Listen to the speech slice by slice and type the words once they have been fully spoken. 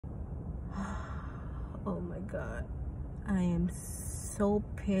Oh my God. I am so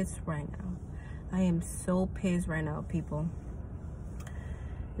pissed right now. I am so pissed right now, people.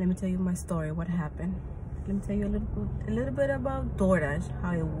 Let me tell you my story, what happened. Let me tell you a little bit about DoorDash,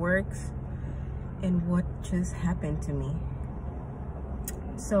 how it works, and what just happened to me.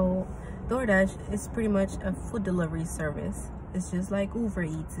 So DoorDash is pretty much a food delivery service. It's just like Uber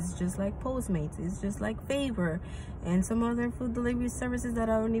Eats, it's just like Postmates, it's just like Favor, and some other food delivery services that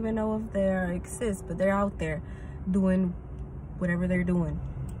I don't even know if they exist, but they're out there doing whatever they're doing.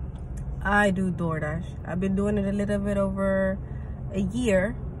 I do DoorDash. I've been doing it a little bit over a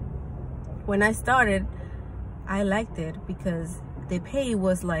year. When I started, I liked it because the pay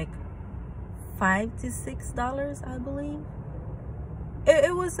was like $5 to $6, I believe.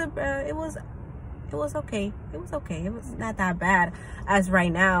 It was okay. It was okay. It was not that bad as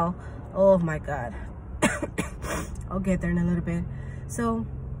right now. Oh my God. I'll get there in a little bit. So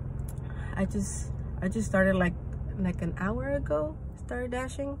I just started like an hour ago, started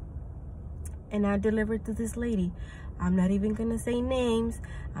dashing, and I delivered to this lady. I'm not even gonna say names.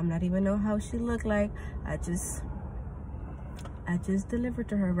 I'm not even know how she looked like. I just delivered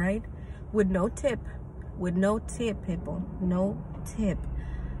to her, right? With no tip. With no tip, people. No tip.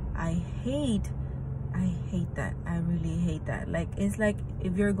 I hate that. I really hate that. Like, it's like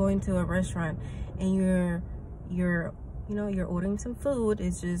if you're going to a restaurant and you're ordering some food.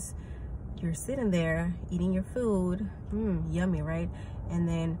 It's just you're sitting there eating your food, yummy, right? And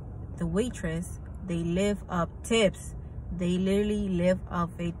then the waitress, they live up tips. They literally live off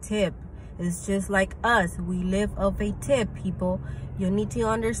a tip. It's just like us. We live off a tip, people. You need to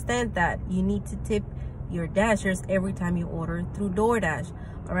understand that. You need to tip your dashers every time you order through DoorDash.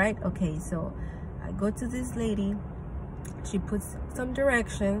 All right? Okay, so I go to this lady. She puts some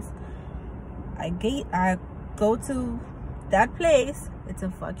directions. I go to that place. It's a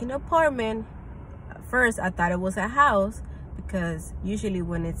fucking apartment. At first, I thought it was a house because usually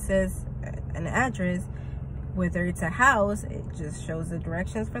when it says an address, whether it's a house, it just shows the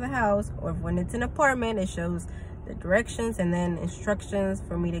directions for the house, or when it's an apartment, it shows the directions and then instructions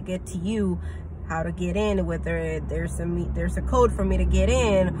for me to get to you, how to get in, whether there's a code for me to get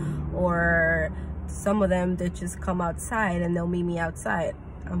in, or some of them that just come outside and they'll meet me outside.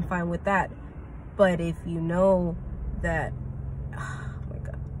 I'm fine with that. But if you know that, oh my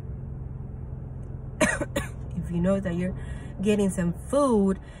God, if you know that you're getting some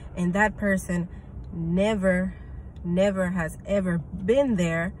food and that person never has ever been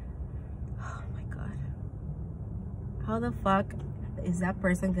there, oh my God, how the fuck is that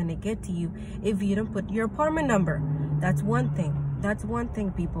person gonna get to you if you don't put your apartment number? That's one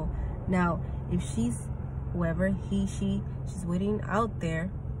thing, people. Now, if she's whoever she's waiting out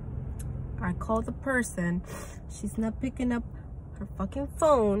there, I call the person, she's not picking up her fucking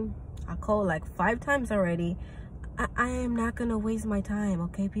phone. I called like 5 times already. I am not gonna waste my time,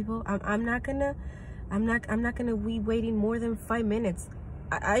 okay, people? I'm not gonna be waiting more than 5 minutes.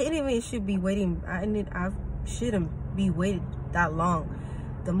 I even should be waiting. I shouldn't be waiting that long.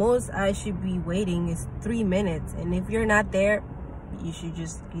 The most I should be waiting is 3 minutes. And if you're not there, you should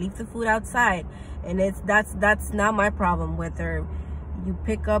just leave the food outside. And that's not my problem whether you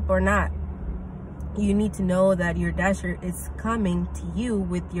pick up or not. You need to know that your dasher is coming to you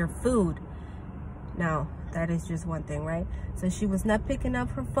with your food. Now, that is just one thing, right? So she was not picking up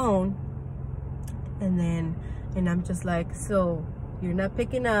her phone. And I'm just like, so you're not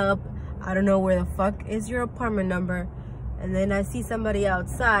picking up. I don't know where the fuck is your apartment number. And then I see somebody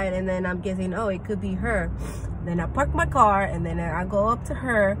outside, and then I'm guessing, oh, it could be her. Then I park my car, and then I go up to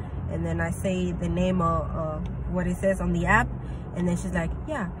her, and then I say the name of what it says on the app. And then she's like,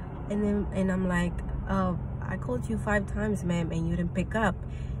 yeah. And I'm like, oh, I called you 5 times, ma'am, and you didn't pick up.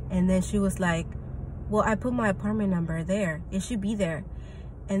 And then she was like, well, I put my apartment number there. It should be there.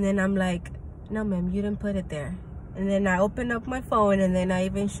 And then I'm like, no, ma'am, you didn't put it there. And then I open up my phone, and then I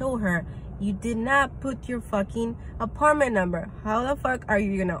even show her, you did not put your fucking apartment number. How the fuck are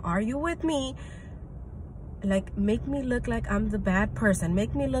you gonna argue with me? Like, make me look like I'm the bad person.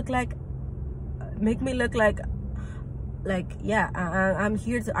 Make me look like, yeah, I'm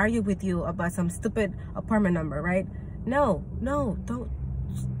here to argue with you about some stupid apartment number, right? No, don't.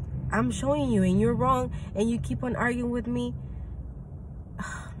 I'm showing you and you're wrong and you keep on arguing with me.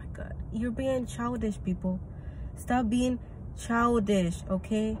 Oh my God, you're being childish, people. Stop being childish,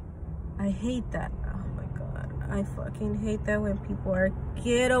 okay? I hate that. Oh my God, I fucking hate that when people are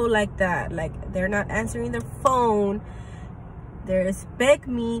ghetto like that. Like, they're not answering their phone. They expect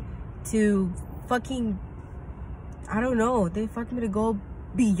me to fucking, I don't know, they expect me to go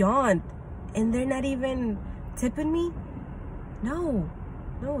beyond and they're not even tipping me. No,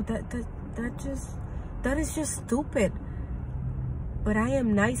 that is just stupid. But I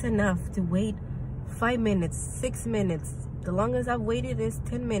am nice enough to wait 5 minutes, 6 minutes. The longest I've waited is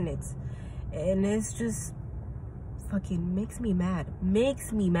 10 minutes. And it's just fucking makes me mad.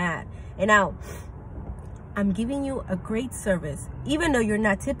 Makes me mad. And now, I'm giving you a great service. Even though you're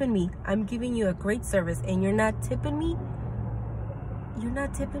not tipping me, I'm giving you a great service. And you're not tipping me? You're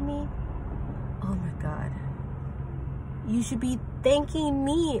not tipping me? Oh my God. You should be thanking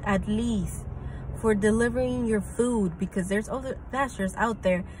me at least for delivering your food, because there's other dashers out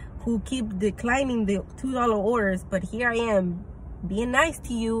there who keep declining the $2 orders, but here I am being nice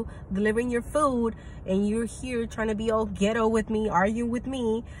to you, delivering your food, and you're here trying to be all ghetto with me, arguing with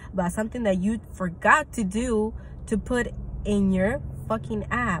me about something that you forgot to do to put in your fucking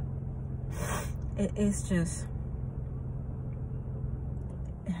app. It's just,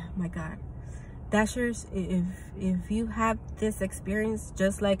 oh my God. Dashers, if you have this experience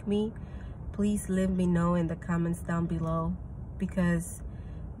just like me, please let me know in the comments down below, because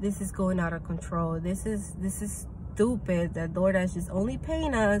this is going out of control. This is stupid that DoorDash is only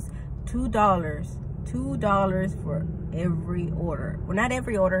paying us $2 for every order. Well, not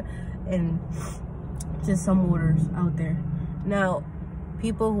every order, and just some orders out there. Now,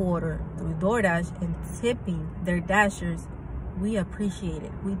 people who order through DoorDash and tipping their dashers, we appreciate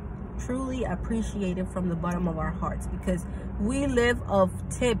it. We truly appreciate it from the bottom of our hearts, because we live off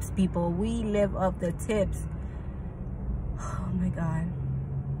tips, people. We live off the tips. Oh my God.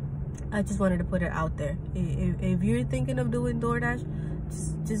 I just wanted to put it out there. If you're thinking of doing DoorDash,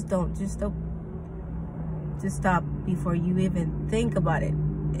 just don't. Just stop before you even think about it.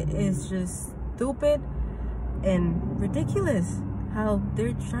 It's just stupid and ridiculous how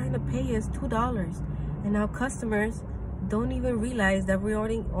they're trying to pay us $2, and now customers don't even realize that we're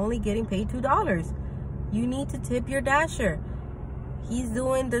only getting paid $2. You need to tip your dasher. He's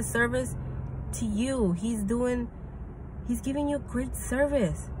doing the service to you. He's giving you great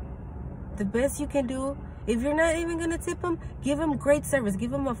service. The best you can do, if you're not even gonna tip him, give him great service.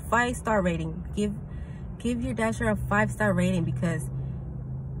 Give him a 5-star rating. Give your dasher a 5-star rating, because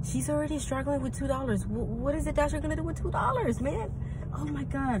she's already struggling with $2. What is the dasher gonna do with $2, man? Oh my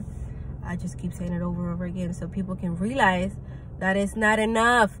God. I just keep saying it over and over again so people can realize that it's not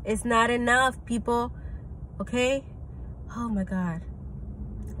enough. It's not enough, people. Okay? Oh my God.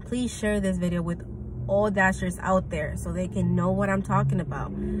 Please share this video with all dashers out there so they can know what I'm talking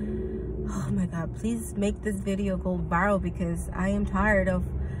about. Oh my God. Please make this video go viral, because I am tired of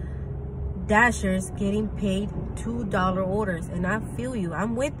dashers getting paid $2 orders. And I feel you.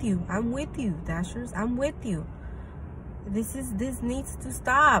 I'm with you. I'm with you, dashers. I'm with you. This needs to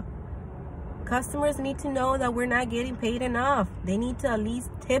stop. Customers need to know that we're not getting paid enough. They need to at least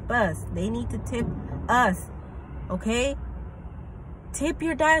tip us. They need to tip us. Okay? Tip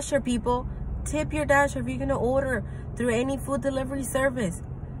your dasher, people. Tip your dasher if you're going to order through any food delivery service.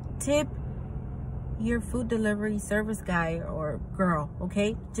 Tip your food delivery service guy or girl.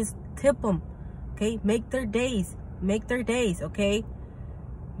 Okay? Just tip them. Okay? Make their days. Make their days. Okay?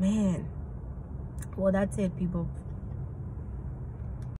 Man. Well, that's it, people.